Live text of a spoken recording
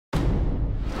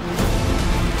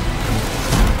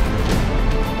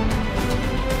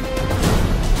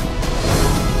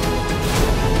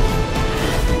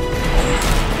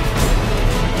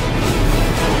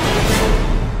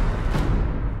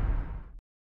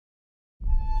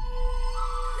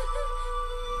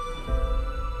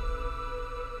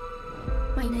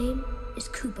My name is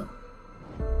Kubo.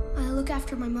 I look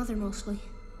after my mother mostly.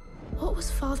 What was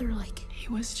father like? He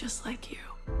was just like you.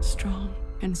 Strong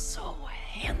and so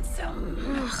handsome.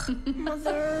 Ugh,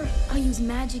 Mother. I use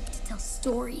magic to tell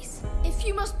stories. If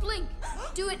you must blink,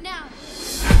 do it now.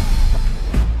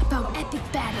 About epic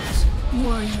battles,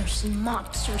 warriors and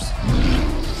monsters.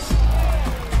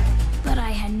 But I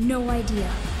had no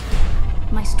idea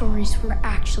my stories were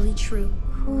actually true.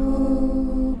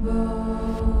 Kubo,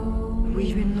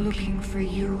 we've been looking for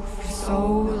you for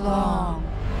so long.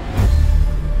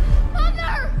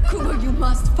 Mother! Kubo, you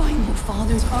must find your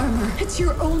father's armor. It's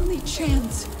your only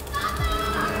chance.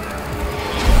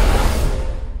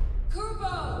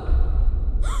 Kubo!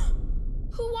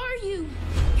 Who are you?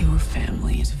 Your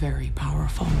family is very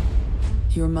powerful.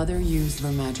 Your mother used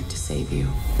her magic to save you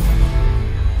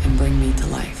and bring me to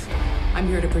life. I'm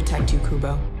here to protect you,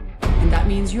 Kubo. And that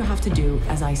means you have to do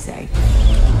as I say.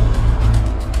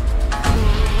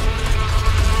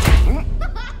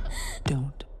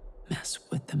 Don't mess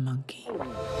with the monkey.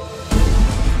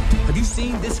 Have you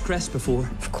seen this crest before?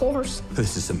 Of course.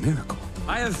 This is a miracle.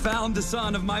 I have found the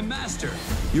son of my master.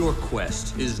 Your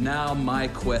quest is now my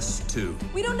quest too.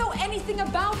 We don't know anything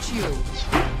about you.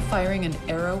 Firing an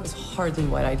arrow is hardly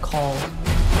what I'd call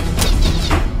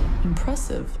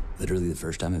impressive. Literally the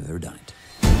first time I've ever done it.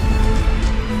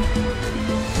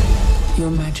 Your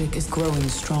magic is growing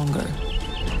stronger.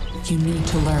 You need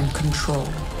to learn control.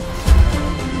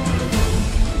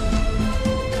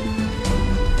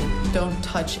 Don't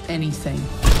touch anything.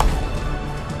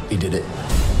 He did it.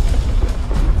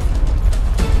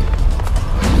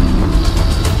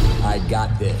 I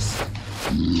got this.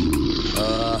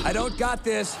 I don't got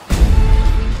this.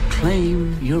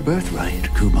 Claim your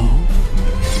birthright, Kubo.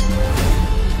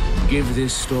 Give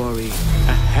this story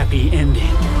a happy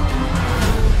ending.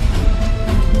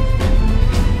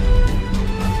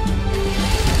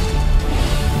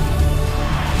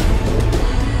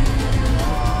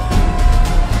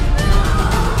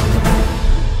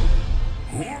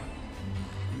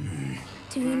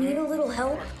 Do you need a little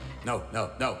help? No.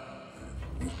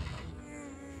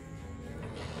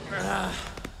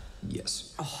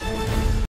 Yes.